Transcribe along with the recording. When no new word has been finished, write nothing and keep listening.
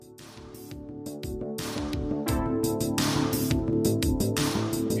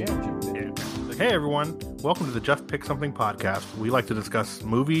Hey everyone, welcome to the Just Pick Something podcast. We like to discuss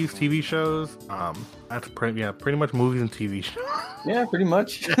movies, TV shows. That's pretty much movies and TV shows. Yeah, pretty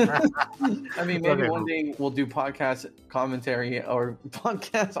much. I mean, maybe Okay. one day we'll do podcast commentary or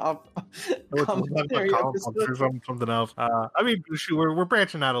podcast We'll talk commentary about episode. something else. I mean, shoot, we're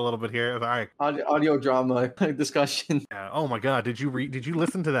branching out a little bit here. All right. Audio drama discussion. Yeah. Oh my God, did you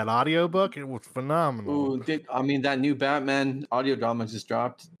listen to that audiobook? It was phenomenal. Ooh, that new Batman audio drama just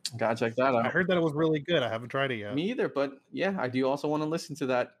dropped. Gotta check that I out. heard that it was really good. I haven't tried it yet. Me either, but yeah, I do also want to listen to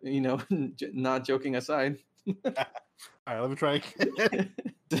that. Not joking aside. All right, let me try again.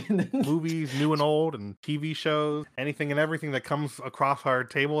 Movies, new and old, and TV shows, anything and everything that comes across our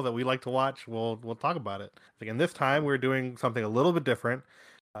table that we like to watch, we'll talk about it. Again, this time we're doing something a little bit different.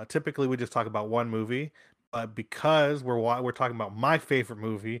 Typically, we just talk about one movie, but because we're talking about my favorite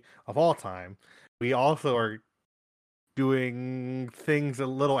movie of all time, we also are doing things a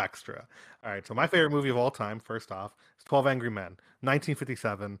little extra. All right, so my favorite movie of all time, first off, is 12 Angry Men,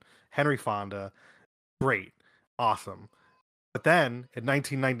 1957, Henry Fonda. Great, awesome. But then in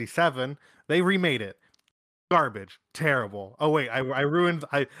 1997, they remade it. Garbage, terrible. Oh wait, I ruined.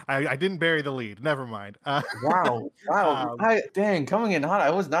 I didn't bury the lead. Never mind. Wow. Dang, coming in hot. I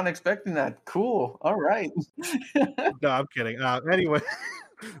was not expecting that. Cool. All right. No, I'm kidding. Anyway,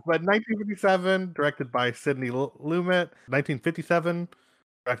 but 1957, directed by Sidney Lumet. 1957,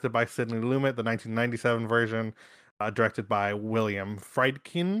 directed by Sidney Lumet. The 1997 version, directed by William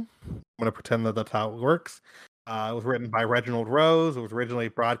Friedkin. I'm gonna pretend that that's how it works. It was written by Reginald Rose. It was originally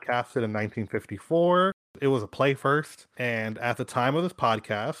broadcasted in 1954. It was a play first, and at the time of this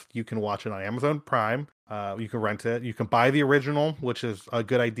podcast, you can watch it on Amazon Prime. You can rent it. You can buy the original, which is a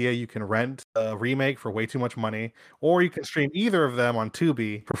good idea. You can rent a remake for way too much money, or you can stream either of them on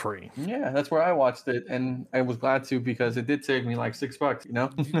Tubi for free. Yeah, that's where I watched it, and I was glad to because it did save me like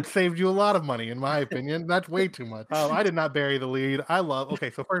 $6. It saved you a lot of money, in my opinion. That's way too much. I did not bury the lead.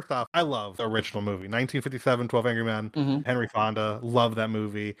 So first off, I love the original movie, 1957, 12 Angry Men, Henry Fonda. Love that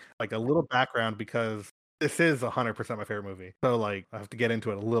movie. Like a little background because this is 100% my favorite movie. So, like, I have to get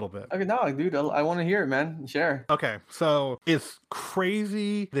into it a little bit. Okay, no, dude, I want to hear it, man. Share. Okay, so it's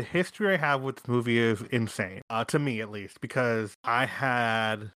crazy. The history I have with this movie is insane, to me at least, because I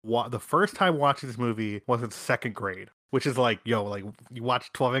had the first time watching this movie was in second grade. Which is like, yo, like you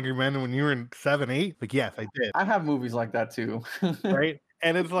watched 12 Angry Men when you were in 7, 8? Like, yes, I did. I have movies like that too. Right?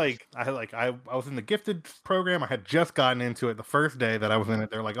 And it's like I was in the gifted program. I had just gotten into it the first day that I was in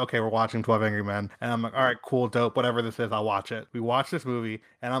it. They're like, okay, we're watching 12 Angry Men. And I'm like, all right, cool, dope, whatever this is, I'll watch it. We watch this movie,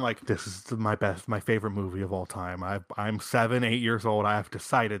 and I'm like, this is my favorite movie of all time. I'm 7, 8 years old. I have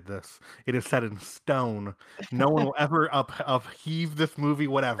decided this. It is set in stone. No one will ever upheave this movie,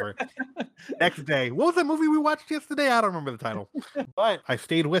 whatever. Next day, what was that movie we watched yesterday? I don't remember the title. But I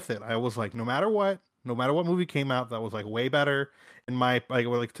stayed with it. I was like, no matter what movie came out that was like way better in my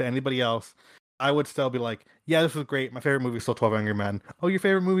like to anybody else, I would still be like, yeah, this is great. My favorite movie is still 12 Angry Men. Oh, your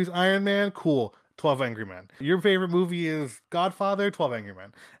favorite movie is Iron Man? Cool. 12 Angry Men. Your favorite movie is Godfather? 12 Angry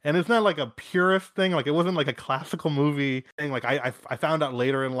Men. And it's not like a purist thing. Like, it wasn't like a classical movie thing. Like, I found out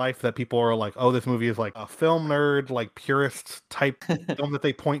later in life that people are like, oh, this movie is like a film nerd, like purist type film that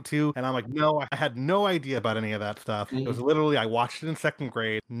they point to. And I'm like, no, I had no idea about any of that stuff. It was literally, I watched it in second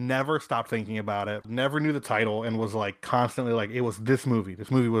grade, never stopped thinking about it, never knew the title, and was like constantly like, it was this movie. This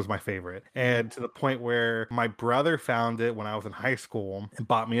movie was my favorite. And to the point where my brother found it when I was in high school and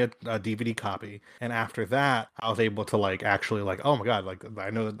bought me a DVD copy. And after that, I was able to like actually like, oh my God, like I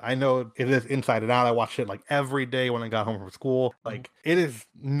know it is inside and out. I watched it like every day when I got home from school. Like it is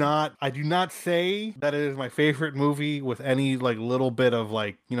not, I do not say that it is my favorite movie with any like little bit of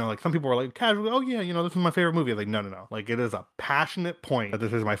like, like some people are like casually, oh yeah, this is my favorite movie. Like, no. Like it is a passionate point that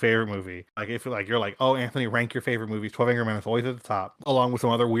this is my favorite movie. Like if like you're like, oh Anthony, rank your favorite movies, 12 Angry Men is always at the top, along with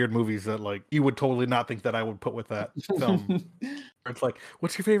some other weird movies that like you would totally not think that I would put with that film. It's like,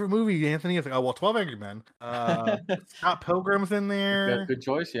 what's your favorite movie, Anthony? It's like, oh, well, 12 Angry Men. Scott Pilgrim's in there. Good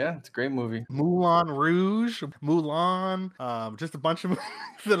choice. Yeah, it's a great movie. Moulin Rouge. Mulan. Just a bunch of movies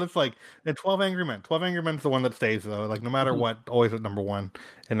that it's like, and 12 Angry Men. 12 Angry Men is the one that stays, though. Like, no matter what, always at number one.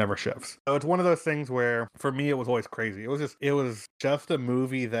 It never shifts. So it's one of those things where, for me, it was always crazy. It was just a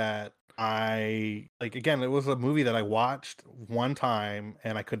movie that it was a movie that I watched one time,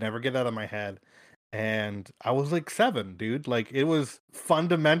 and I could never get that out of my head. And I was like 7, dude. Like it was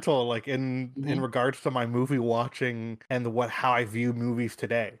fundamental, like in regards to my movie watching and how I view movies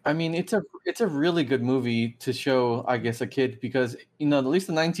today. I mean, it's a really good movie to show, I guess, a kid because at least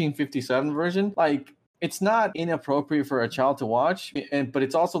the 1957 version, like it's not inappropriate for a child to watch, but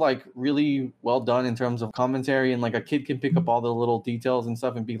it's also like really well done in terms of commentary, and like a kid can pick up all the little details and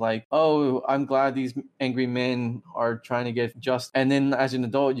stuff and be like, oh, I'm glad these angry men are trying to get just. And then as an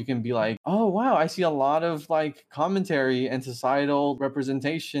adult, you can be like, oh wow, I see a lot of like commentary and societal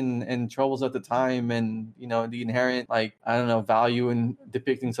representation and troubles at the time, and the inherent, like, I don't know, value in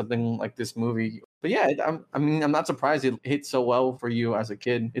depicting something like this movie. But yeah, I'm not surprised it hit so well for you as a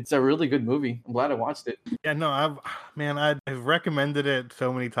kid. It's a really good movie. I'm glad I watched it. Yeah, no, I've recommended it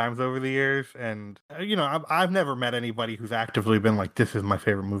so many times over the years, and I've never met anybody who's actively been like, this is my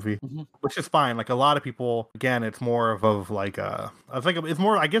favorite movie, which is fine. Like a lot of people, again, it's more of like I think it's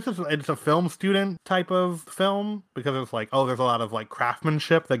more, I guess it's a film student type of film, because it's like, oh, there's a lot of like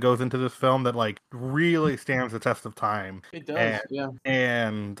craftsmanship that goes into this film that like really stands the test of time. It does, yeah.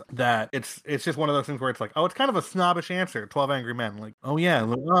 And that it's just one of those things where it's like, oh, it's kind of a snobbish answer. 12 Angry Men, like, oh yeah,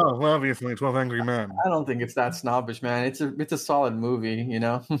 well, obviously 12 Angry Men. I don't think it's that snobbish, man. It's a solid movie,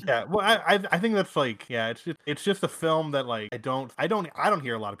 Yeah, well, I think that's like, yeah, it's just a film that like I don't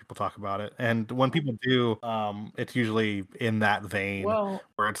hear a lot of people talk about it, and when people do, it's usually in that vein, well,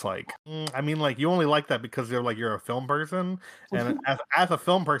 where it's like, I mean, like, you only like that because you're a film person, and as a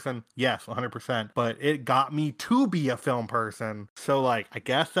film person, yes, 100%, but it got me to be a film person, so like I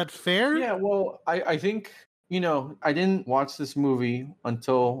guess that's fair. Yeah, well, I think, I didn't watch this movie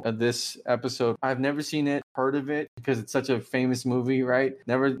until this episode. I've never seen it, heard of it, because it's such a famous movie, right?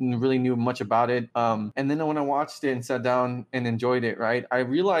 Never really knew much about it. And then when I watched it and sat down and enjoyed it, right, I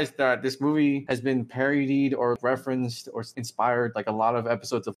realized that this movie has been parodied or referenced or inspired like a lot of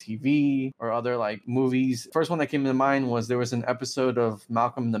episodes of TV or other like movies. First one that came to mind was there was an episode of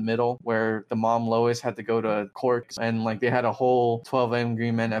Malcolm in the Middle where the mom Lois had to go to court, and like they had a whole 12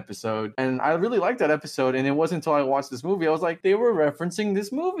 Angry Men episode. And I really liked that episode, and it wasn't until I watched this movie I was like, they were referencing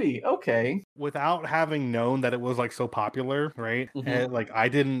this movie. Okay. Without having known that it was like so popular, right? And like I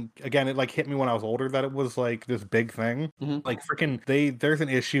didn't, again, it like hit me when I was older that it was like this big thing. Like freaking there's an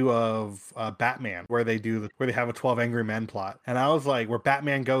issue of Batman where they have a 12 Angry Men plot, and I was like, where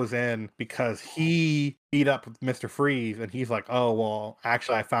Batman goes in because he beat up Mr. Freeze, and he's like, oh well,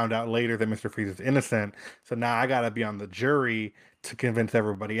 actually I found out later that Mr. Freeze is innocent, so now I gotta be on the jury to convince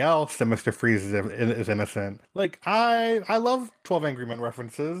everybody else that Mr. Freeze is innocent. Like, I love 12 Angry Men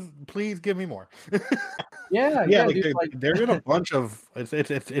references. Please give me more. Yeah, like, dude, there's been a bunch of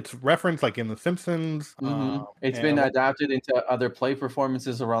it's referenced like in The Simpsons. It's been adapted into other play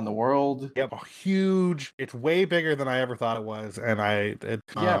performances around the world. Yep, huge. It's way bigger than I ever thought it was, and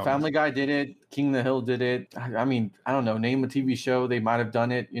Family Guy did it. King of the Hill did it. I mean, I don't know. Name a TV show, they might have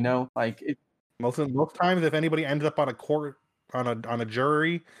done it. Like it. Most times, if anybody ends up on a court on a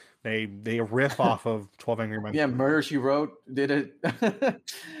jury, they riff off of 12 Angry Men. Yeah, Murder, She Wrote did it.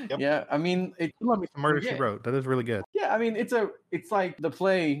 Yep. Yeah, I mean, love me some Murder, She Wrote. That is really good. Yeah, I mean, it's like the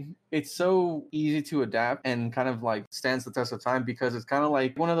play. It's so easy to adapt and kind of like stands the test of time, because it's kind of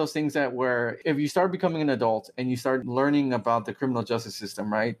like one of those things that where if you start becoming an adult and you start learning about the criminal justice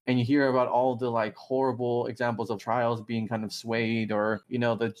system, right, and you hear about all the like horrible examples of trials being kind of swayed, or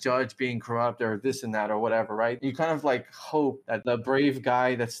the judge being corrupt or this and that or whatever, right, you kind of like hope that the brave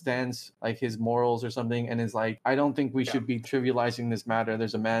guy that stands like his morals or something and is like, I don't think we should be trivializing this matter.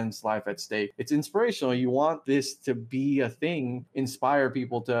 There's a man's life at stake. It's inspirational. You want this to be a thing, inspire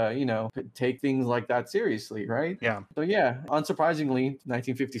people to take things like that seriously, right? Yeah. So yeah, unsurprisingly,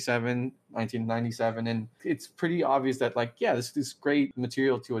 1957, 1997, and it's pretty obvious that like, yeah, this is great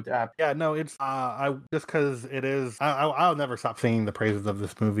material to adapt. Yeah, no, it's I just because it is, I'll never stop singing the praises of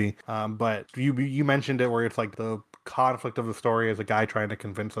this movie. But you mentioned it where it's like the conflict of the story is a guy trying to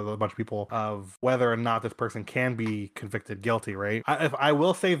convince a bunch of people of whether or not this person can be convicted guilty, right? If I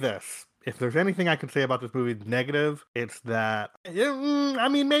will say this. If there's anything I can say about this movie negative, it's that, I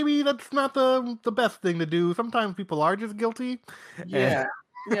mean, maybe that's not the best thing to do. Sometimes people are just guilty. Yeah.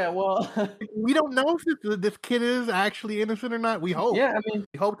 Yeah, well, we don't know if this kid is actually innocent or not. We hope. Yeah, I mean,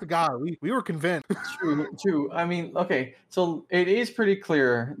 we hope to God. We were convinced. True. I mean, okay, so it is pretty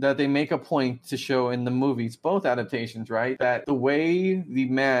clear that they make a point to show in the movies, both adaptations, right, that the way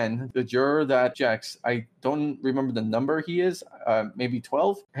the juror that objects, I don't remember the number he is, maybe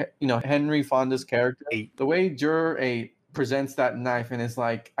 12, Henry Fonda's character, 8. The way juror 8 presents that knife and is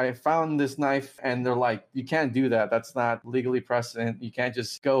like, I found this knife, and they're like, you can't do that. That's not legally precedent. You can't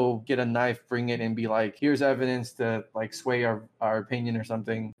just go get a knife, bring it, and be like, here's evidence to like sway our opinion or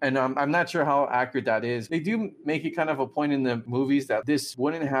something. And I'm not sure how accurate that is. They do make it kind of a point in the movies that this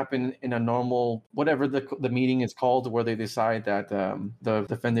wouldn't happen in a normal, whatever the meeting is called, where they decide that the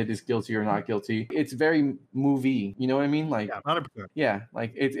defendant is guilty or not guilty. It's very movie, you know what I mean? Like, Yeah, 100%. yeah,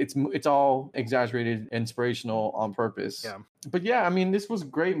 like it's all exaggerated, inspirational on purpose. Yeah. But yeah, I mean, this was a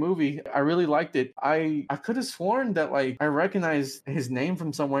great movie. I really liked it. I could have sworn that like I recognized his name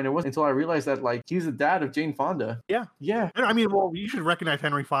from somewhere, and it wasn't until I realized that like he's the dad of Jane Fonda. Yeah. Yeah. I mean, well, you should recognize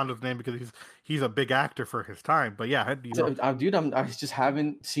Henry Fonda's name because he's a big actor for his time. But yeah, Dude, I just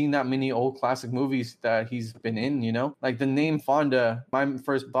haven't seen that many old classic movies that he's been in. You know, like the name Fonda. My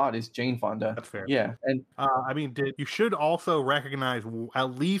first thought is Jane Fonda. That's fair. Yeah, and I mean, you should also recognize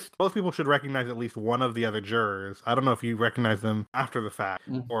at least most people should recognize at least one of the other jurors. I don't know if you recognize them after the fact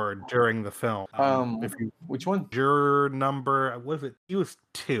or during the film. Which one? Was it? He was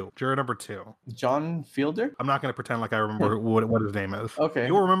 2. Juror number 2. John Fielder. I'm not going to pretend like I remember what his name is. Okay.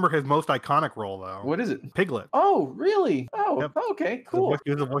 You'll remember his most iconic role though. What is it? Piglet. Oh, really? Oh, Yep. Okay, cool.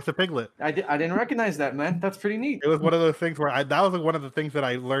 He was the voice of Piglet. I didn't recognize that, man. That's pretty neat. It was one of those things where that was one of the things that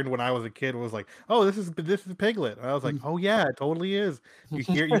I learned when I was a kid was like, oh, this is Piglet. And I was like, oh yeah, it totally is. You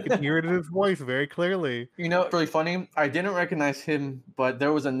can hear it in his voice very clearly. You know, it's really funny. I didn't recognize him, but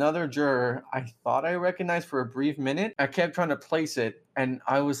there was another juror I thought I recognized for a brief minute. I kept trying to place it, and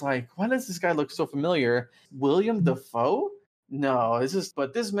I was like, why does this guy look so familiar? William Dafoe? No,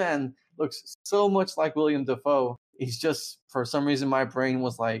 but this man looks so much like William Dafoe. He's just, for some reason, my brain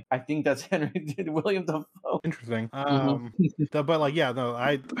was like, I think that's William Dafoe. Interesting. But like, yeah, no,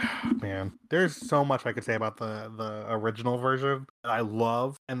 man, there's so much I could say about the original version that I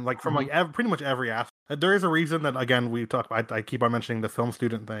love, and like from like pretty much every aspect. There is a reason that, again, I keep on mentioning the film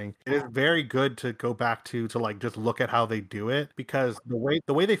student thing. It is very good to go back to like just look at how they do it, because the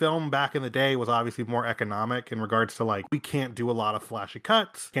way they filmed back in the day was obviously more economic in regards to like, we can't do a lot of flashy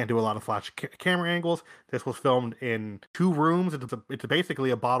cuts, can't do a lot of flashy camera angles. This was filmed in 2 rooms. It's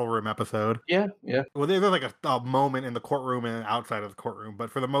basically a bottle room episode. Yeah. Well, there's like a moment in the courtroom and outside of the courtroom, but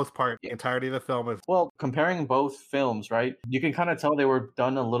for the most part, the entirety of the film is. Well, comparing both films, right? You can kind of tell they were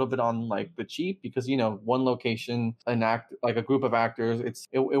done a little bit on like the cheap, because one location, like a group of actors.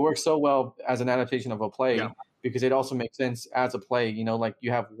 It works so well as an adaptation of a play. Yeah. Because it also makes sense as a play, like you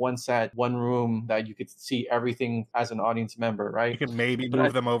have one set, one room that you could see everything as an audience member, right? You can maybe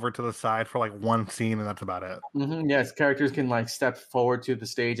move them over to the side for like one scene, and that's about it. Yes, characters can like step forward to the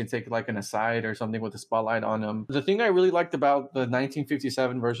stage and take like an aside or something with a spotlight on them. The thing I really liked about the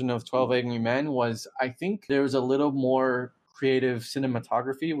 1957 version of 12 Angry Men was, I think there was a little more creative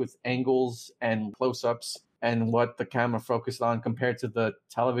cinematography with angles and close-ups and what the camera focused on compared to the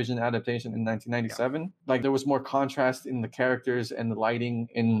television adaptation in 1997. Yeah. Like there was more contrast in the characters and the lighting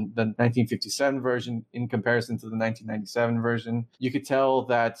in the 1957 version in comparison to the 1997 version. You could tell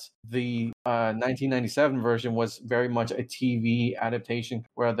that the 1997 version was very much a TV adaptation,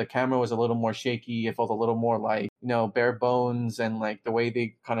 where the camera was a little more shaky. It felt a little more like, bare bones, and like the way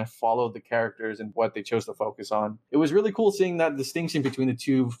they kind of followed the characters and what they chose to focus on. It was really cool seeing that distinction between the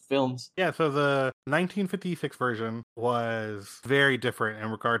 2 films. Yeah, so the 1956 version was very different in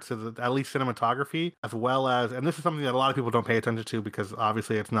regards to at least cinematography, as well as, and this is something that a lot of people don't pay attention to because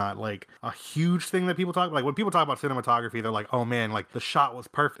obviously it's not like a huge thing that people talk about. Like when people talk about cinematography, they're like, oh man, like the shot was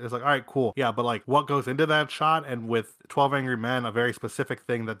perfect. It's like, all right, cool. Yeah, but like what goes into that shot? And with 12 Angry Men, a very specific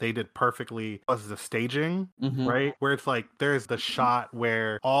thing that they did perfectly was the staging, right? Where it's like there's the shot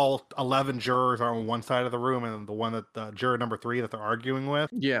where all 11 jurors are on one side of the room, and the one that the juror number 3 that they're arguing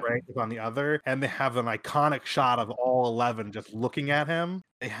with, right, is on the other, and they have an iconic shot of all 11 just looking at him.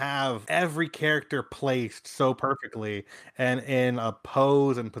 They have every character placed so perfectly and in a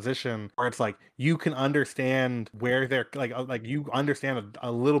pose and position where it's like you can understand where they're like you understand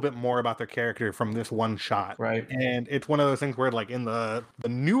a little bit more about their character from this one shot, right? And it's one of those things where like in the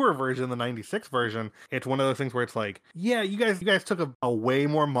newer version, the 96 version, it's one of those things where it's like, yeah, you guys took a way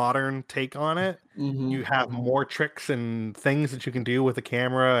more modern take on it. You have more tricks and things that you can do with the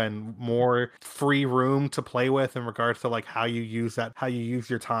camera and more free room to play with in regards to like how you use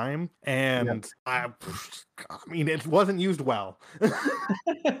your time. And I mean, it wasn't used well.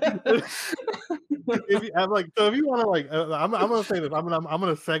 If you want to I'm gonna say this. I'm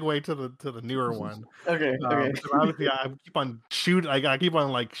gonna segue to the newer one. Okay. Obviously, I keep on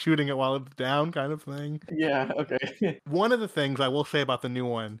shooting it while it's down, kind of thing. Yeah. Okay. One of the things I will say about the new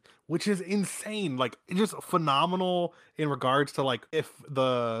one which is insane. Like, it's just phenomenal in regards to like if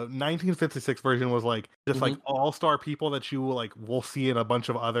the 1956 version was like just like all-star people that you like will see in a bunch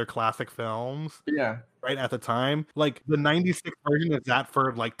of other classic films. Yeah. Right at the time, like the 96 version is that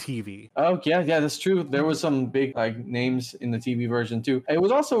for like TV. Oh yeah, that's true. There was some big like names in the TV version too. It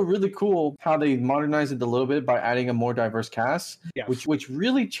was also really cool how they modernized it a little bit by adding a more diverse cast, Yes. which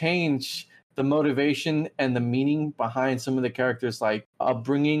really changed the motivation and the meaning behind some of the characters, like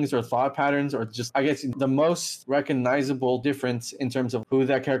upbringings or thought patterns, or just I guess the most recognizable difference in terms of who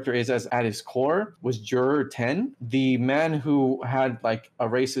that character is as at his core was Juror 10, the man who had like a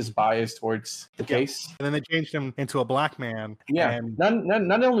racist bias towards the case. And then they changed him into a black man. Yeah, and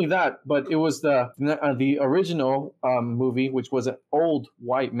not only that, but it was the original movie, which was an old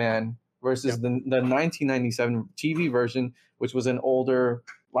white man, versus the 1997 TV version, which was an older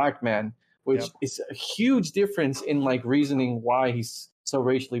black man, which is a huge difference in like reasoning why he's so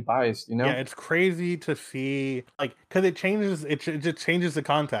racially biased, you know? Yeah, it's crazy to see, like, because it just changes the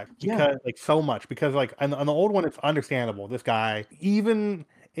context, because like so much, because like on the old one it's understandable, this guy, even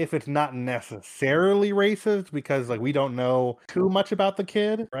if it's not necessarily racist, because like we don't know too much about the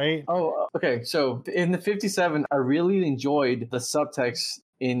kid, right? Oh, okay. So in the 57, I really enjoyed the subtext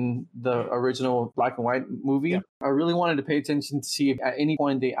in the original black and white movie. I really wanted to pay attention to see if at any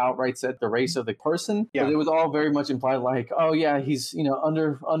point they outright said the race of the person. But it was all very much implied like, oh yeah, he's, you know,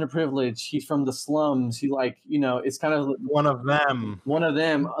 underprivileged, he's from the slums, he like, you know, it's kind of one of them,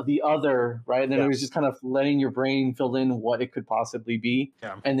 the other, right? And then it was just kind of letting your brain fill in what it could possibly be.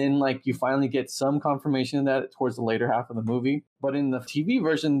 And then like you finally get some confirmation of that towards the later half of the movie. But in the TV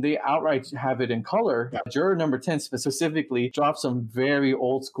version, they outright have it in color. Juror number 10 specifically dropped some very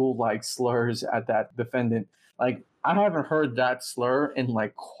old school like slurs at that defendant. Like, I haven't heard that slur in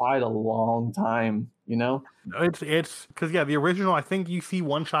like quite a long time, you know? It's because the original, I think you see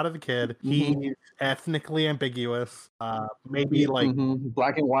one shot of the kid. He's ethnically ambiguous. Maybe like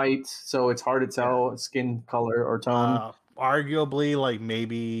black and white, so it's hard to tell skin color or tone. Arguably, like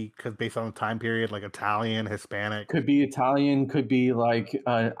maybe because based on the time period, like Italian, Hispanic. Could be Italian, could be like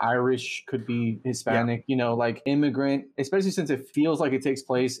Irish, could be Hispanic, you know, like immigrant, especially since it feels like it takes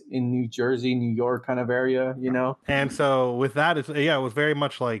place in New Jersey, New York kind of area, you know? And so with that, it was very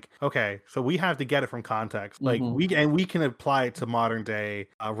much like, okay, so we have to get it from context. Like we can apply it to modern day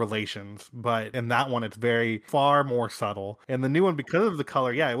relations, but in that one, it's very far more subtle. And the new one, because of the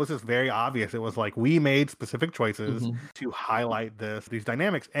color, it was just very obvious. It was like we made specific choices to highlight these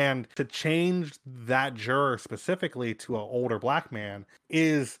dynamics, and to change that juror specifically to an older black man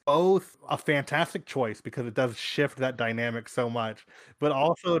is both a fantastic choice because it does shift that dynamic so much, but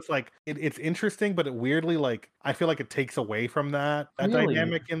also it's like it's interesting, but it weirdly, like, I feel like it takes away from that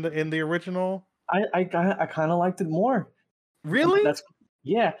dynamic in the original. I kind of liked it more. Really?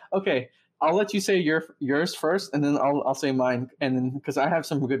 Okay. I'll let you say yours first, and then I'll say mine, and then because I have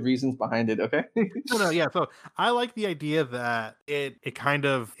some good reasons behind it. Okay. So I like the idea that it kind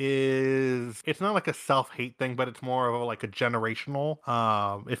of is. It's not like a self-hate thing, but it's more of like a generational.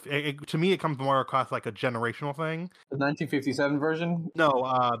 To me, it comes more across like a generational thing. The 1957 version? No,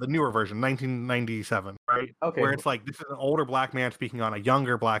 the newer version, 1997, right? Okay. Where it's like this is an older black man speaking on a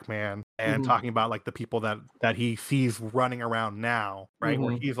younger black man and talking about like the people that he sees running around now, right?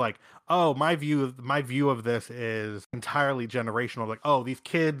 Where he's like, oh, my view of this is entirely generational. Like, oh, these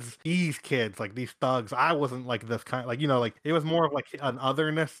kids, like these thugs. I wasn't like this kind, like, you know, like it was more of like an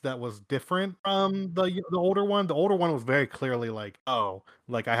otherness that was different from the older one. The older one was very clearly like, oh,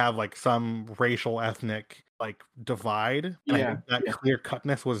 like I have like some racial ethnic like divide. And I think that clear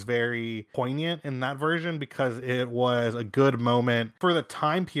cutness was very poignant in that version because it was a good moment for the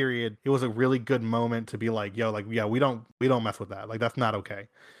time period. It was a really good moment to be like, yo, like, yeah, we don't mess with that. Like, that's not okay.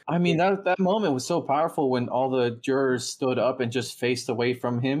 I mean, that moment was so powerful when all the jurors stood up and just faced away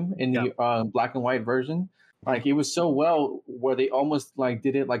from him in the black and white version. Like, it was so well where they almost like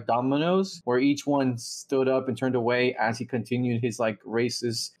did it like dominoes, where each one stood up and turned away as he continued his like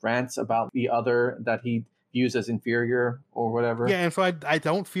racist rants about the other that he used as inferior or whatever. Yeah, and so I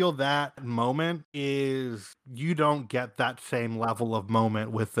don't feel that moment is, you don't get that same level of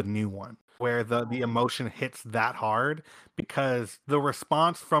moment with the new one where the emotion hits that hard, because the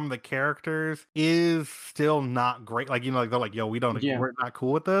response from the characters is still not great. Like, you know, like they're like, yo, we're not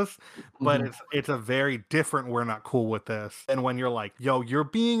cool with this, but it's a very different we're not cool with this. And when you're like, yo, you're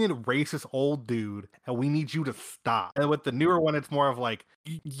being a racist old dude and we need you to stop. And with the newer one, it's more of like,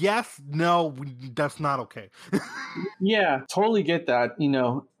 yes, no, that's not okay. Yeah, totally get that. You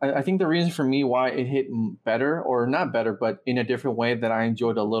know, I think the reason for me why it hit better, or not better, but in a different way that I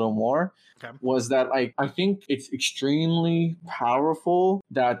enjoyed a little more, Okay. was that like I think it's extremely powerful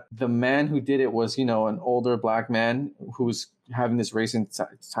that the man who did it was, an older black man who's having this racing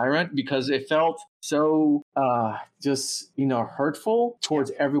tyrant, because it felt so just hurtful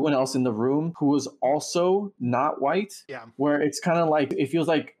towards everyone else in the room who was also not white. Yeah. Where it's kind of like it feels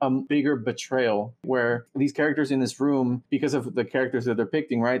like a bigger betrayal, where these characters in this room, because of the characters that they're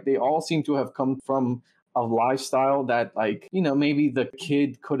depicting, right, they all seem to have come from a lifestyle that, like, maybe the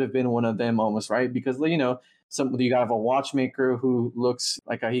kid could have been one of them almost, right? Because you have a watchmaker who looks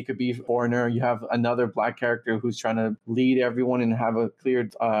like he could be a foreigner. You have another black character who's trying to lead everyone and have a clear,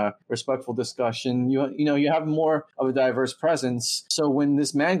 respectful discussion. You have more of a diverse presence. So when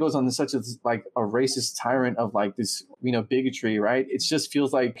this man goes on such a racist tyrant of like this, bigotry, right? It just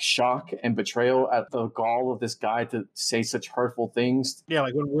feels like shock and betrayal at the gall of this guy to say such hurtful things. Yeah,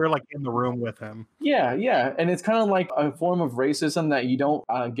 like when we're like in the room with him. Yeah, and it's kind of like a form of racism that you don't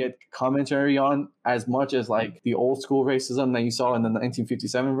get commentary on as much as like the old school racism that you saw in the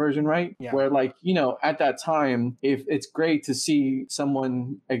 1957 version, right? Yeah. Where at that time, if it's great to see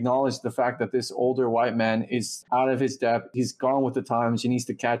someone acknowledge the fact that this older white man is out of his depth, he's gone with the times, he needs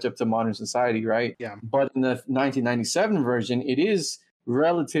to catch up to modern society, right? Yeah. But in the 1997 version, it is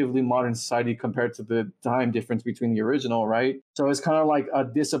relatively modern society compared to the time difference between the original, right? So it's kind of like a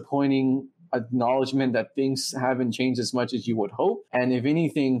disappointing acknowledgement that things haven't changed as much as you would hope. And if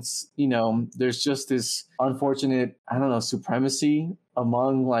anything, there's just this unfortunate, supremacy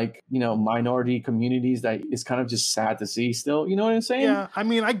among minority communities that is kind of just sad to see still. You know what I'm saying? Yeah, I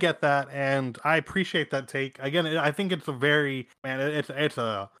mean, I get that, and I appreciate that take. Again, I think it's a very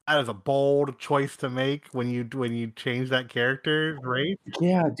that is a bold choice to make when you change that character, right?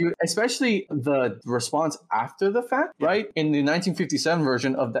 Yeah, dude. Especially the response after the fact, right? In the 1957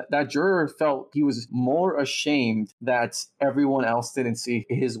 version of that juror felt he was more ashamed that everyone else didn't see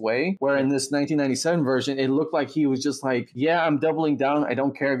his way. Where in this 1997 version, it looked like he was just like, yeah, I'm doubling down. I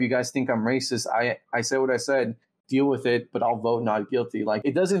don't care if you guys think I'm racist. I said what I said. Deal with it, but I'll vote not guilty. Like,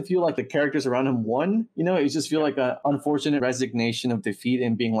 it doesn't feel like the characters around him won. It just feel like an unfortunate resignation of defeat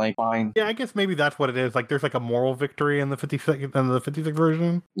and being like, fine. Yeah, I guess maybe that's what it is. Like, there's like a moral victory in the 56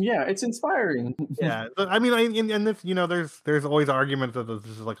 version. Yeah, it's inspiring. Yeah, I mean, in this, there's always arguments that this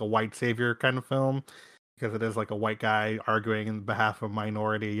is like a white savior kind of film, because it is like a white guy arguing in behalf of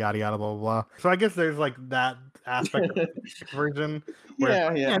minority, yada yada blah blah blah. So I guess there's like that aspect of the version.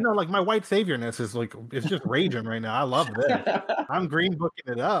 Where, yeah. No, like my white saviorness is just raging right now. I love this. I'm green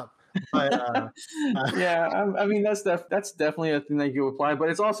booking it up. But yeah, I mean that's definitely a thing that you apply. But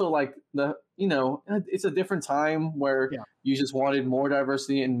it's also like it's a different time where you just wanted more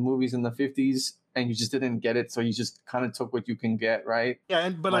diversity in movies in the 50s. And you just didn't get it, so you just kind of took what you can get, right? Yeah,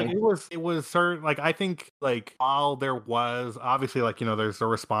 but it was certain. Like, I think while there was obviously there's a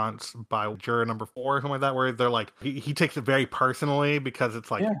response by juror number 4 or something like that, where they're like he takes it very personally, because it's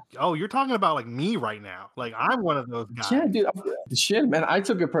like, oh, you're talking about like me right now, like I'm one of those guys. Yeah, dude, shit, man, I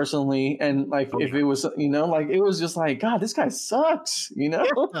took it personally, and if it was it was just like, God, this guy sucks, Yeah.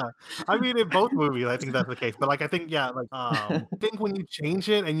 I mean, in both movies, I think that's the case. But I think I think when you change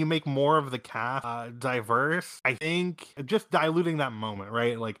it and you make more of the cast diverse, I think just diluting that moment,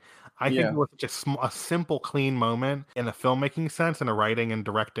 right? Like, I think it was just a simple, clean moment in a filmmaking sense, and a writing and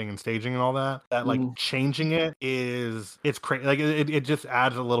directing and staging and all that. That changing it it's crazy. Like, it just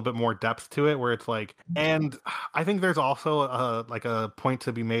adds a little bit more depth to it. Where it's like, and I think there's also a point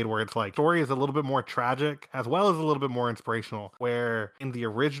to be made where it's like story is a little bit more tragic as well as a little bit more inspirational. Where in the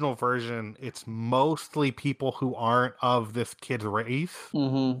original version, it's mostly people who aren't of this kid's race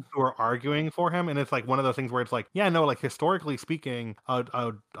who are arguing for him, and it's like one of those things where it's like, historically speaking,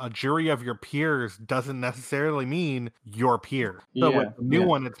 a jury of your peers doesn't necessarily mean your peer. So with the new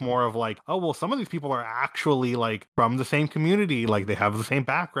one, it's more of like, oh well, some of these people are actually like from the same community, like they have the same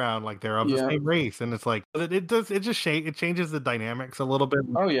background, like they're of the same race, and it's like it changes the dynamics a little bit.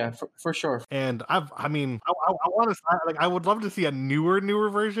 Oh yeah, for sure. And I want to I would love to see a newer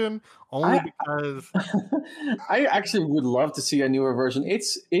version, only because I actually would love to see a newer version.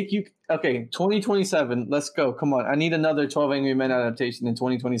 Okay, 2027. Let's go. Come on. I need another 12 Angry Men adaptation in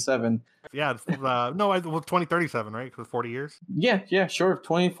 2027. Yeah, it's, 2037, right? Because 40 years. Yeah, sure.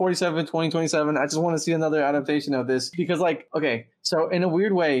 2047, 2027. I just want to see another adaptation of this because, so in a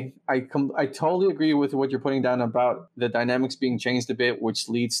weird way, I totally agree with what you're putting down about the dynamics being changed a bit, which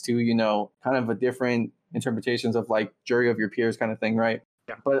leads to, kind of a different interpretations of like jury of your peers kind of thing, right?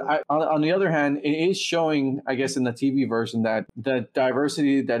 Yeah. But on the other hand, it is showing, I guess, in the TV version that the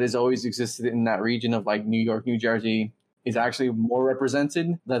diversity that has always existed in that region of like New York, New Jersey, is actually more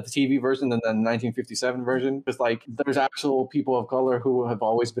represented than the TV version than the 1957 version. Because like there's actual people of color who have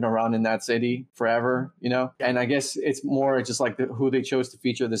always been around in that city forever, you know. And I guess it's more just like who they chose to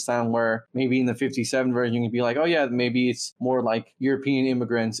feature this time. Where maybe in the 57 version you can be like, oh yeah, maybe it's more like European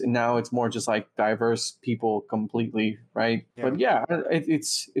immigrants, and now it's more just like diverse people completely, right? Yeah. But yeah,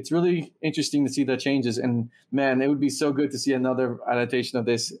 it's really interesting to see the changes, and man, it would be so good to see another adaptation of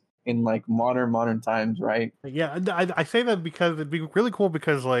this in like modern times, right? Yeah, I say that because it'd be really cool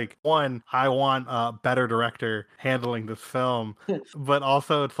because like one, I want a better director handling this film, but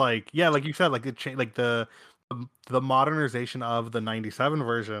also it's like yeah, like you said, like like the modernization of the '97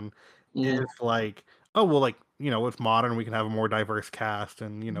 version is like oh well, like it's modern, we can have a more diverse cast,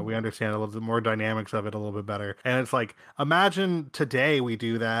 and we understand a little bit more dynamics of it a little bit better. And it's like imagine today we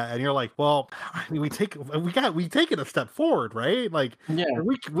do that, and you're like, well, I mean, we take it a step forward, right? Like Yeah.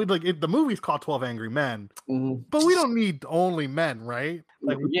 we like the movie's called 12 Angry Men, but we don't need only men, right?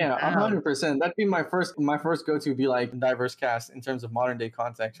 Like we can Yeah, have 100%. That'd be my first go to be like diverse cast in terms of modern day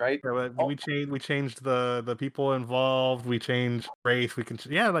context, right? we changed the people involved, we changed race, we can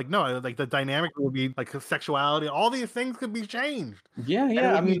like no, like the dynamic would be like sexuality, all these things could be changed. Yeah, And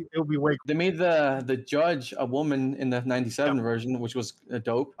yeah. I mean, it would be way they made the judge a woman in the 97 version, which was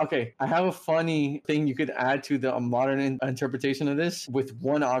dope. Okay, I have a funny thing you could add to the modern interpretation of this with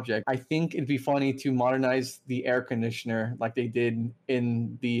one object. I think it'd be funny to modernize the air conditioner like they did in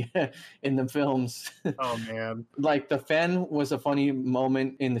the in the films. oh man. Like the fan was a funny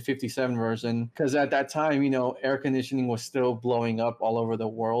moment in the 57 version because at that time, air conditioning was still blowing up all over the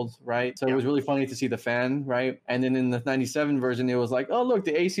world, right? So it was really funny to see the fan, right? And then in the 97 version, it was like, oh look,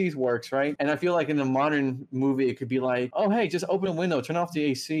 the AC works, right? And I feel like in a modern movie, it could be like, oh hey, just open a window, turn off the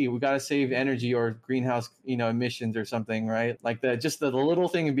AC. We got to save energy or greenhouse, emissions or something, right? Like the little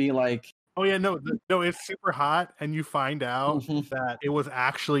thing would be like, Oh yeah, no, no, it's super hot, and you find out that it was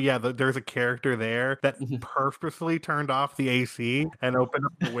actually there's a character there that purposely turned off the AC and opened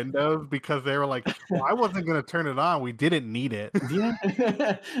up the windows because they were like, "Well, I wasn't going to turn it on. We didn't need it." Yeah.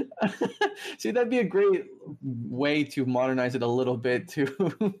 See, that'd be a great way to modernize it a little bit too.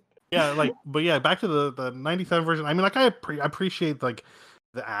 Yeah, but yeah, back to the '97 version. I mean, like I appreciate like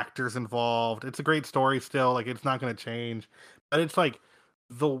the actors involved. It's a great story still. Like it's not going to change, but it's like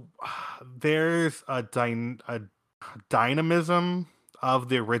there's a dynamism of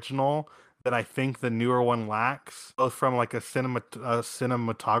the original that I think the newer one lacks, both from like a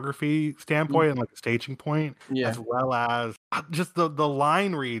cinematography standpoint and like a staging point, as well as just the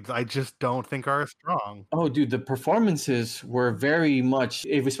line reads. I just don't think are as strong. Oh, dude, the performances were very much,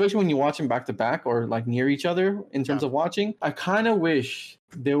 especially when you watch them back to back or like near each other in terms of watching. I kind of wish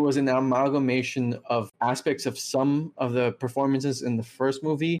there was an amalgamation of aspects of some of the performances in the first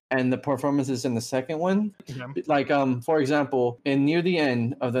movie and the performances in the second one. Like, for example, near the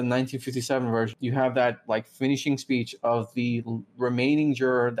end of the 1957 version, you have that like finishing speech of the remaining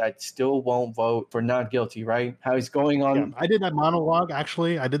juror that still won't vote for not guilty, right? How he's going on. Yeah, I did that monologue,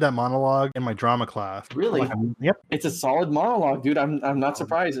 actually. I did that monologue in my drama class. Really? Yep. It's a solid monologue, dude. I'm not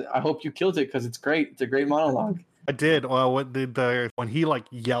surprised. I hope you killed it because it's great. It's a great monologue. I did. Well, what did when he like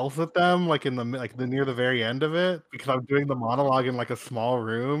yells at them like in the near the very end of it, because I'm doing the monologue in like a small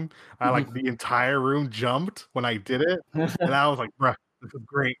room. I like the entire room jumped when I did it, and I was like, "Bruh, this is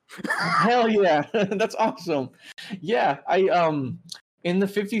great." Hell yeah, that's awesome. Yeah, in the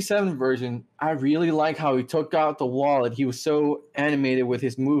 57 version, I really like how he took out the wallet. He was so animated with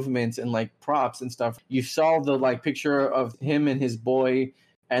his movements and like props and stuff. You saw the like picture of him and his boy.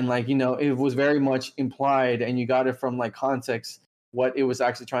 And like, it was very much implied and you got it from like context, what it was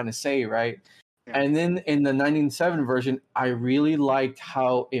actually trying to say, right? Yeah. And then in the 1997 version, I really liked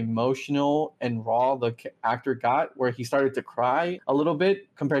how emotional and raw the actor got, where he started to cry a little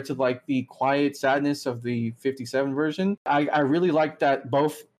bit compared to like the quiet sadness of the 57 version. I really liked that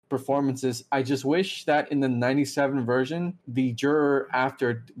both performances. I just wish that in the 97 version, the juror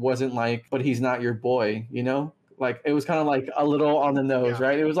after wasn't like, but he's not your boy, Like it was kind of like a little on the nose,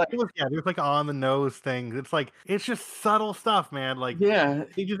 right? It was like there's like on the nose things. It's like it's just subtle stuff, man. Like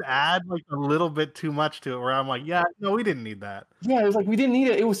he just add like a little bit too much to it. Where I'm like, no, we didn't need that. Yeah, it was like we didn't need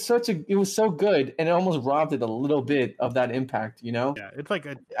it. It was so good, and it almost robbed it a little bit of that impact, Yeah, it's like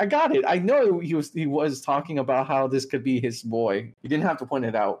I got it. I know he was talking about how this could be his boy. You didn't have to point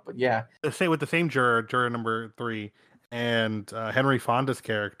it out, but yeah. Say with the same juror number 3, and Henry Fonda's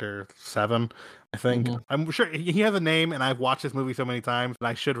character 7. I think I'm sure he has a name, and I've watched this movie so many times that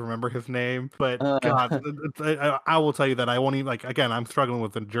I should remember his name. But God, I will tell you that I won't even I'm struggling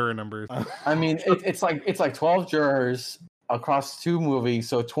with the juror numbers. I mean, it's like 12 jurors. across 2 movies,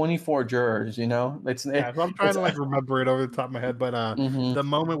 so 24 jurors. You know, Yeah, so I'm trying to like remember it over the top of my head, but Mhm. the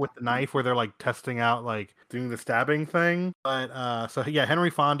moment with the knife where they're like testing out like doing the stabbing thing. But so yeah, Henry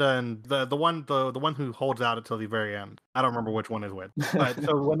Fonda and the one who holds out until the very end. I don't remember which one is which. But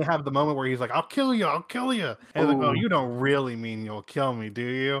so when they have the moment where he's like, I'll kill you, and like, oh, Ooh. you don't really mean you'll kill me, do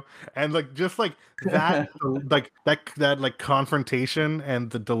you? And like just like that that like confrontation and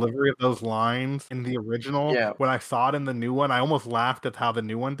the delivery of those lines in the original, Yeah. when I saw it in the new one, I almost laughed at how the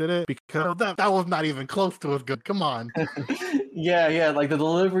new one did it because that was not even close to as good. Come on. Yeah, like the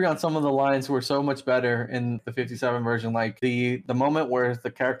delivery on some of the lines were so much better in the 57 version. Like the moment where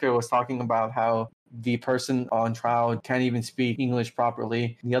the character was talking about how the person on trial can't even speak English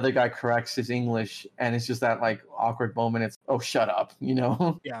properly. The other guy corrects his English, and it's just that like awkward moment. It's, oh, shut up, you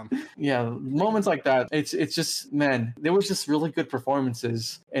know? Yeah. Yeah, moments like that. It's just, man, there was just really good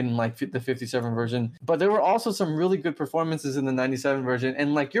performances in like the 57 version, but there were also some really good performances in the 97 version.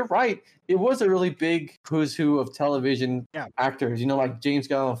 And like you're right, it was a really big who's who of television actors. You know, like James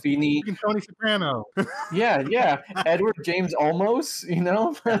Gandolfini, Tony Soprano. yeah, Edward James Olmos. You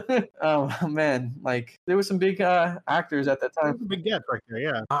know, oh man, like there were some big actors at that time. Big get right there.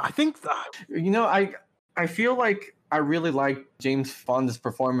 Yeah, I think. You know, I feel like I really like James Fonda's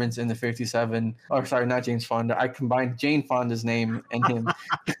performance in the 57. Or sorry, not James Fonda. I combined Jane Fonda's name and him.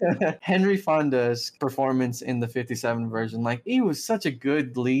 Henry Fonda's performance in the 57 version. Like, he was such a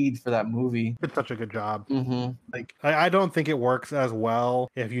good lead for that movie. Did such a good job. Mm-hmm. Like, I don't think it works as well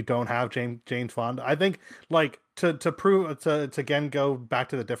if you don't have Jane Fonda. I think like to prove to again go back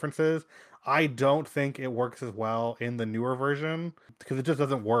to the differences. I don't think it works as well in the newer version because it just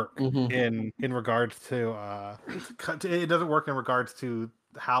doesn't work in regards to it doesn't work in regards to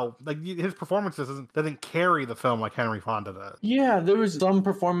how like his performances doesn't carry the film like Henry Fonda does. Yeah, there was some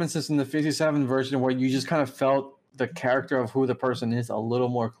performances in the 57 version where you just kind of felt the character of who the person is a little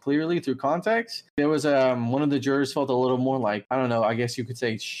more clearly through context. There was one of the jurors felt a little more like, I don't know, I guess you could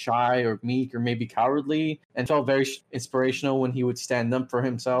say shy or meek or maybe cowardly, and felt very inspirational when he would stand up for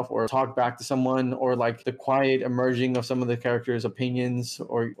himself or talk back to someone, or like the quiet emerging of some of the characters' opinions,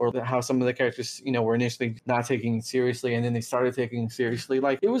 or how some of the characters, you know, were initially not taking it seriously and then they started taking it seriously.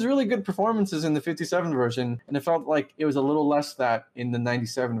 Like, it was really good performances in the 57 version, and it felt like it was a little less that in the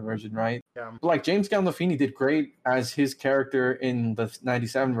 97 version, right? Yeah. But like James Gandolfini did great as his character in the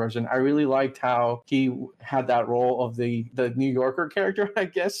 97 version. I really liked how he had that role of the New Yorker character, I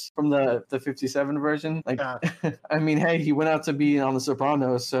guess, from the 57 version. Like, yeah. I mean, hey, he went out to be on The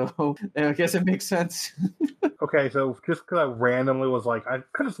Sopranos, so I guess it makes sense. Okay, so just because I randomly was like, I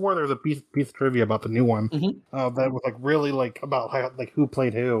could have swore there was a piece of trivia about the new one that was like really like about how, like who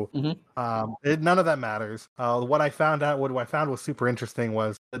played who. None of that matters. What I found was super interesting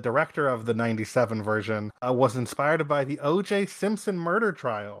was the director of the 97 version was inspired by the O.J. Simpson murder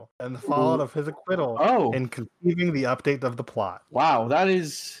trial and the fallout of his acquittal in conceiving the update of the plot. Wow, that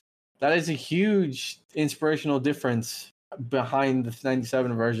is a huge inspirational difference behind the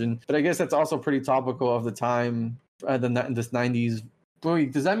 97 version, but I guess that's also pretty topical of the time, this 90s.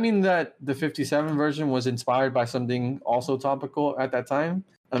 Wait, does that mean that the 57 version was inspired by something also topical at that time?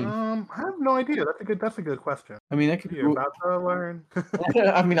 I have no idea. That's a good question. I mean, I could be about to learn.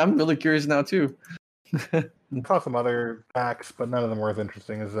 I mean, I'm really curious now too. I saw some other facts, but none of them were as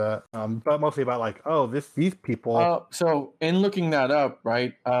interesting as that. But mostly about like, oh, these people. So in looking that up,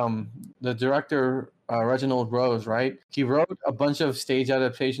 right? The director Reginald Rose, right? He wrote a bunch of stage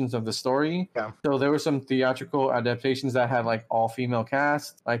adaptations of the story. Yeah. So there were some theatrical adaptations that had like all female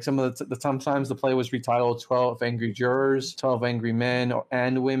cast. Like some of sometimes the play was retitled 12 Angry Jurors, 12 Angry Men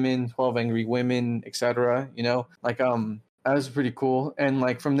and Women, 12 Angry Women, etc. You know, like that was pretty cool. And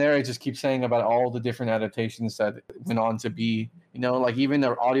like from there, I just keep saying about all the different adaptations that went on to be, you know, like even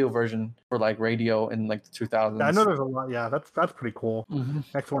the audio version for like radio in like the 2000s. Yeah, I know there's a lot. Yeah, that's pretty cool.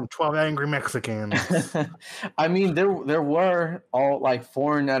 Next one, 12 Angry Mexicans. I mean, there were all like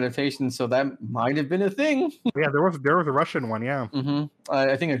foreign adaptations, so that might have been a thing. Yeah, there was a Russian one. Yeah.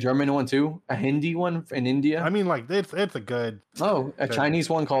 I think a German one too, a Hindi one in India. I mean, like it's a good. Oh, a Chinese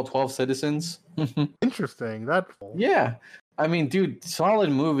one called 12 Citizens. Interesting. That's cool. Yeah. I mean, dude,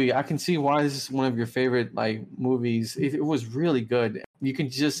 solid movie. I can see why this is one of your favorite like movies. It was really good. you can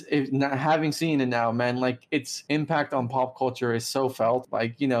just not having seen it now, man, like its impact on pop culture is so felt.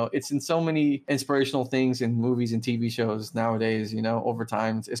 Like, it's in so many inspirational things in movies and TV shows nowadays, over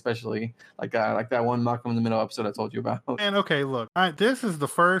time, especially like that one Malcolm in the Middle episode I told you about. And okay, look, this is the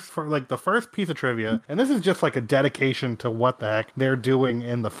first piece of trivia, and this is just like a dedication to what the heck they're doing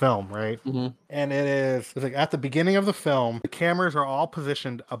in the film, right? Mm-hmm. And it's like at the beginning of the film, the cameras are all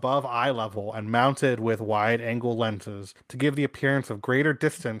positioned above eye level and mounted with wide-angle lenses to give the appearance of greater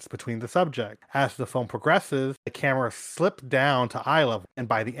distance between the subject. As the film progresses, the camera slipped down to eye level, and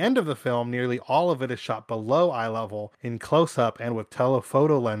by the end of the film, nearly all of it is shot below eye level in close-up and with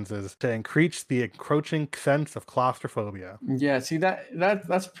telephoto lenses to increase the encroaching sense of claustrophobia. Yeah, see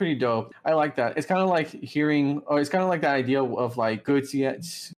that's pretty dope. I like that. It's kind of like it's kind of like the idea of like good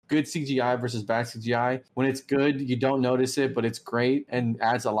CGI versus bad CGI. When it's good, you don't notice it, but it's great and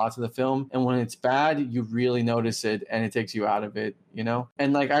adds a lot to the film. And when it's bad, you really notice it and it takes you out of it,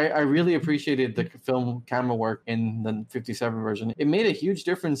 And like I really appreciated the film camera work in the 57 version. It made a huge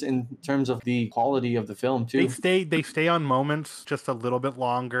difference in terms of the quality of the film too. They stay on moments just a little bit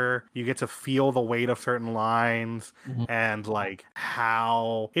longer. You get to feel the weight of certain lines and like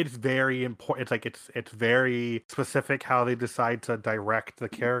how it's very important. It's like it's very specific how they decide to direct the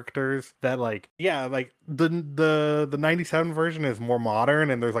characters. That like the 97 version is more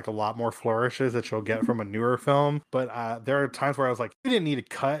modern and there's like a lot more flourishes that you'll get from a newer film. But there are times where I was like, you didn't need to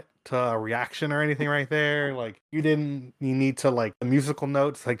cut to a reaction or anything right there. Like you need to like the musical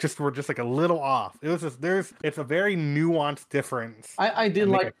notes like were just like a little off. It was just it's a very nuanced difference. I did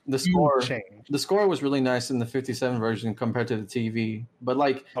like the score change. The score was really nice in the 57 version compared to the TV, but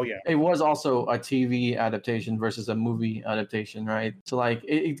like it was also a TV adaptation versus a movie adaptation, right? So like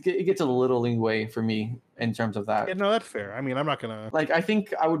it gets a little leeway for me in terms of that. Yeah, no, that's fair. I mean, I'm not gonna like. I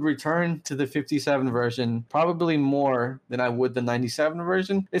think I would return to the 57 version probably more than I would the 97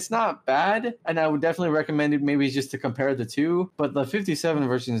 version. It's not bad, and I would definitely recommend it. Maybe just to compare the two, but the 57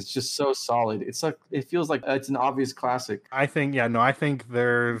 version is just so solid. It's like it feels like it's an obvious classic. I think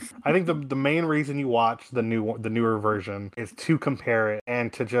the main reason you watch the newer version is to compare it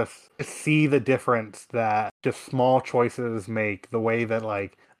and to just see the difference that just small choices make. The way that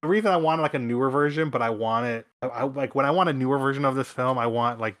like. The reason I want like a newer version, but I like when I want a newer version of this film, I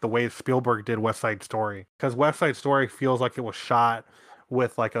want like the way Spielberg did West Side Story, because West Side Story feels like it was shot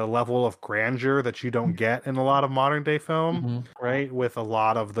with like a level of grandeur that you don't get in a lot of modern day film, right? With a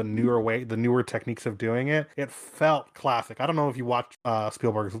lot of the newer techniques of doing it. It felt classic. I don't know if you watched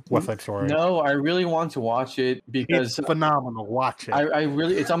Spielberg's West Side Story. No, I really want to watch it because it's phenomenal. Watch it. I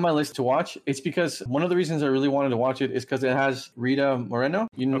really, it's on my list to watch. It's because one of the reasons I really wanted to watch it is because it has Rita Moreno.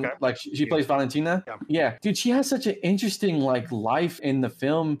 Like she plays Valentina. Yeah, dude, she has such an interesting like life in the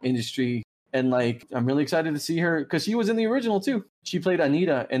film industry. And like, I'm really excited to see her because she was in the original too. She played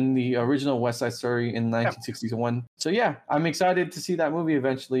Anita in the original West Side Story in 1961. So yeah, I'm excited to see that movie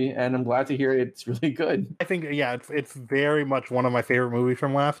eventually, and I'm glad to hear it's really good. I think it's very much one of my favorite movies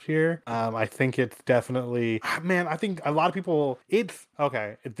from last year. I think it's definitely I think a lot of people. It's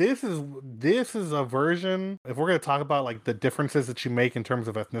okay. This is a version. If we're gonna talk about like the differences that you make in terms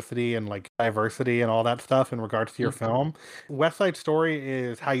of ethnicity and like diversity and all that stuff in regards to your film, West Side Story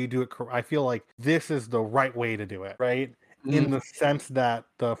is how you do it. I feel like this is the right way to do it, right? In the sense that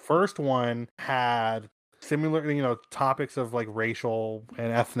the first one had similar, topics of like racial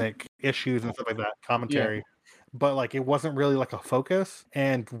and ethnic issues and stuff like that, commentary. But like it wasn't really like a focus.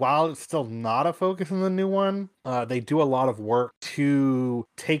 And while it's still not a focus in the new one, they do a lot of work to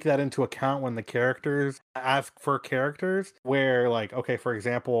take that into account when the characters ask for characters. Where like, okay, for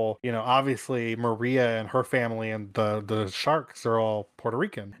example, obviously Maria and her family and the Sharks are all Puerto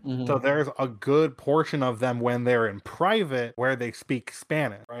Rican. So there's a good portion of them when they're in private where they speak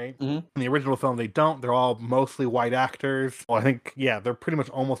Spanish, right? In the original film, they don't. They're all mostly white actors. Well, I think, they're pretty much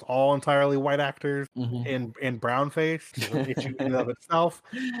almost all entirely white actors in brown face, issue in and of itself.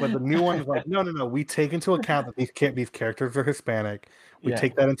 But the new one is like, no. We take into account that these characters are Hispanic. We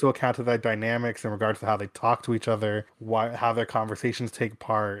take that into account to their dynamics in regards to how they talk to each other, how their conversations take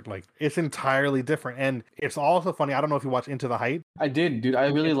part. Like it's entirely different, and it's also funny. I don't know if you watched Into the Heights. I did, dude. I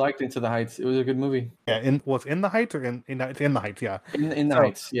really liked Into the Heights. It was a good movie. Yeah, in the Heights or in the Heights? Yeah, in the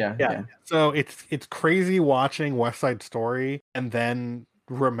Heights. Yeah. So it's crazy watching West Side Story and then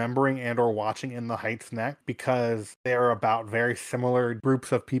remembering and or watching In the Heights next, because they're about very similar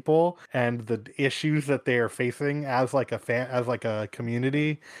groups of people and the issues that they are facing as like as like a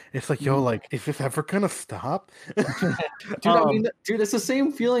community. It's like, yo, like, is this ever gonna stop? Dude, I mean, dude, it's the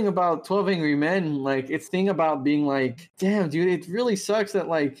same feeling about 12 Angry Men. Like, it's thing about being like, damn, dude, it really sucks that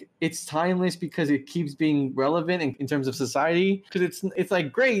like it's timeless because it keeps being relevant in terms of society. Because it's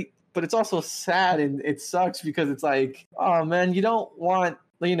like great, but it's also sad and it sucks because it's like, oh man, you don't want,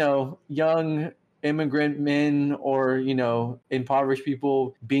 young immigrant men or impoverished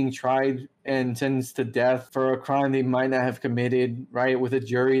people being tried and sentenced to death for a crime they might not have committed, right, with a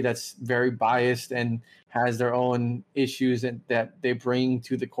jury that's very biased and has their own issues and that they bring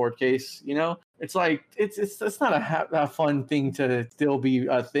to the court case. It's like it's not a fun thing to still be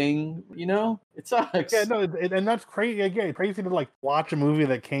a thing. It sucks. Yeah, no, and that's crazy. Again, crazy to like watch a movie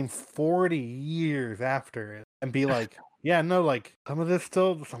that came 40 years after it and be like, yeah, no, like some of this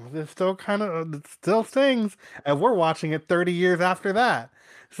still kind of still stings, and we're watching it 30 years after that.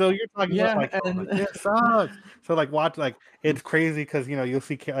 So you're talking about like, oh, and it sucks. So like watch, like, it's crazy because you'll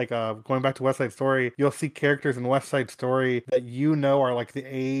see like going back to West Side Story, you'll see characters in West Side Story that are like the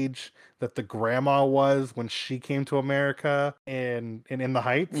age that the grandma was when she came to America and In the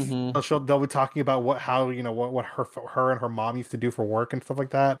Heights. So they'll be talking about what her and her mom used to do for work and stuff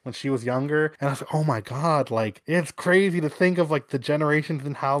like that when she was younger. And I was like, oh my god, like it's crazy to think of like the generations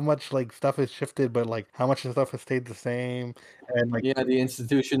and how much like stuff has shifted, but like how much stuff has stayed the same. And like, yeah, the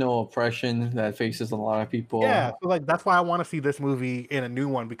institutional oppression that faces a lot of people. yeah, so like that's why I want to see this movie in a new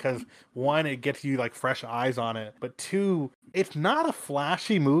one, because one, it gets you like fresh eyes on it, but two, it's not a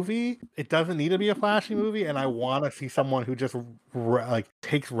flashy movie. It doesn't need to be a flashy movie, and I want to see someone who just like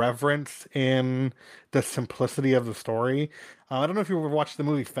takes reverence in the simplicity of the story. I don't know if you ever watched the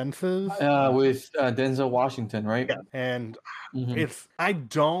movie Fences with Denzel Washington, right? Yeah, and I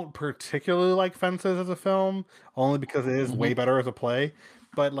don't particularly like Fences as a film, only because it is way better as a play.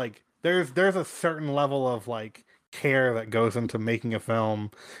 But like, there's a certain level of like care that goes into making a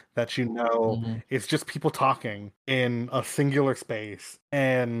film that it's just people talking in a singular space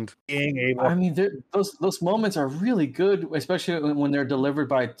and being able. I mean, those moments are really good, especially when they're delivered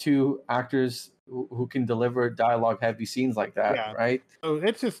by two actors who can deliver dialogue-heavy scenes like that, right? So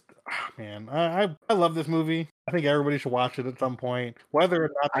it's just, man, I love this movie. I think everybody should watch it at some point. Whether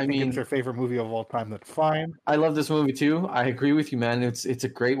or not they think it's their favorite movie of all time, that's fine. I love this movie too. I agree with you, man. It's a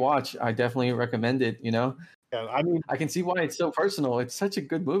great watch. I definitely recommend it. Yeah, I mean, I can see why it's so personal. It's such a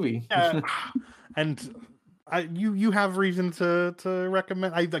good movie. Yeah, and you have reason to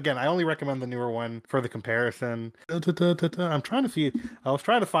recommend. I only recommend the newer one for the comparison. I'm trying to see. I was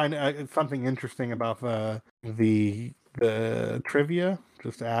trying to find something interesting about the trivia,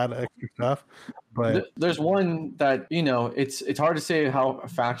 just to add extra stuff. But there's one that it's hard to say how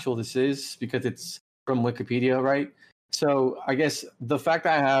factual this is because it's from Wikipedia, right? So I guess the fact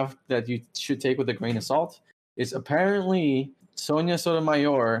I have that you should take with a grain of salt is apparently Sonia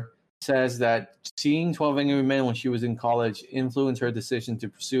Sotomayor says that seeing 12 Angry Men when she was in college influenced her decision to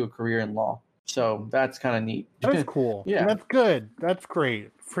pursue a career in law. So that's kind of neat. That's cool. Yeah, that's good. That's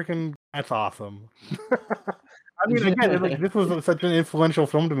great. Freaking, that's awesome. I mean, again, like, this was such an influential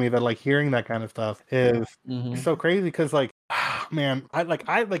film to me that like hearing that kind of stuff is so crazy because like, man,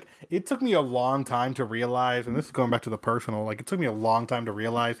 it took me a long time to realize, and this is going back to the personal, like it took me a long time to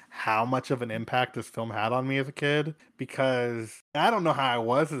realize how much of an impact this film had on me as a kid, because I don't know how I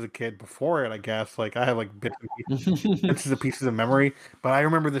was as a kid before it, I guess. Like I have like bits and pieces of memory, but I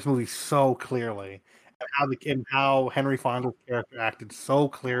remember this movie so clearly and how Henry Fonda's character acted so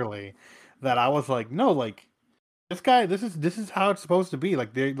clearly that I was like, no, like this guy, this is how it's supposed to be.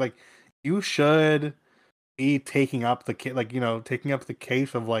 Like you should be taking up the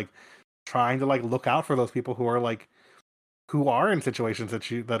case of like trying to like look out for those people who are in situations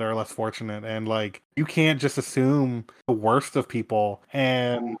that are less fortunate, and like you can't just assume the worst of people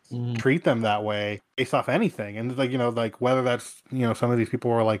and treat them that way based off anything. And like whether that's some of these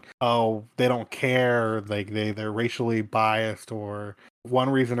people are like, oh, they don't care, like they're racially biased or one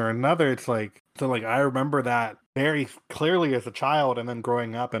reason or another. It's like, so like I remember that very clearly as a child, and then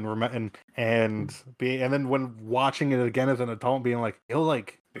growing up and then when watching it again as an adult, being like,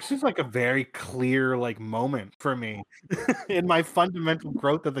 like this is like a very clear like moment for me in my fundamental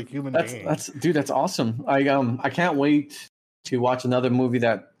growth as a human being. That's awesome. I can't wait to watch another movie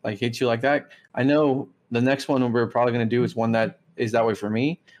that like hits you like that. I know the next one we're probably going to do is one that is that way for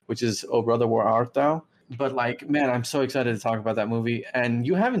me, which is Oh Brother, Where Art Thou? But like, man, I'm so excited to talk about that movie. And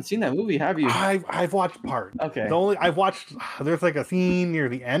you haven't seen that movie, have you? I've watched part. Okay. I've watched. There's like a scene near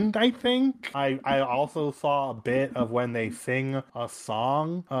the end. I think I also saw a bit of when they sing a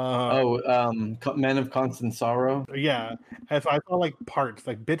song. Men of Constant Sorrow. Yeah, and so I saw like parts,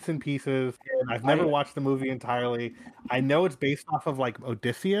 like bits and pieces. And I've never watched the movie entirely. I know it's based off of like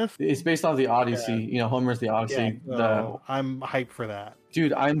Odysseus. It's based off the Odyssey. Yeah. You know, Homer's The Odyssey. Yeah, so I'm hyped for that.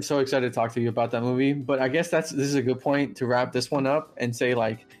 Dude, I'm so excited to talk to you about that movie. But I guess this is a good point to wrap this one up and say,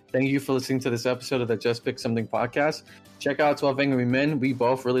 like, thank you for listening to this episode of the Just Pick Something podcast. Check out 12 Angry Men. We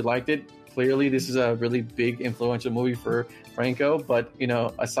both really liked it. Clearly, this is a really big, influential movie for Franco. But, you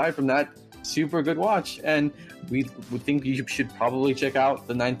know, aside from that, super good watch. And we think you should probably check out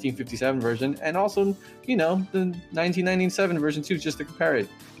the 1957 version and also, you know, the 1997 version too, just to compare it.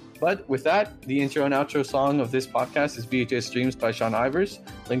 But with that, the intro and outro song of this podcast is VHS Dreams by Sean Ivers.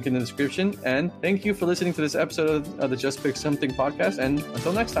 Link in the description. And thank you for listening to this episode of the Just Pick Something podcast. And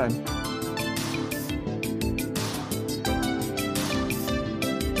until next time.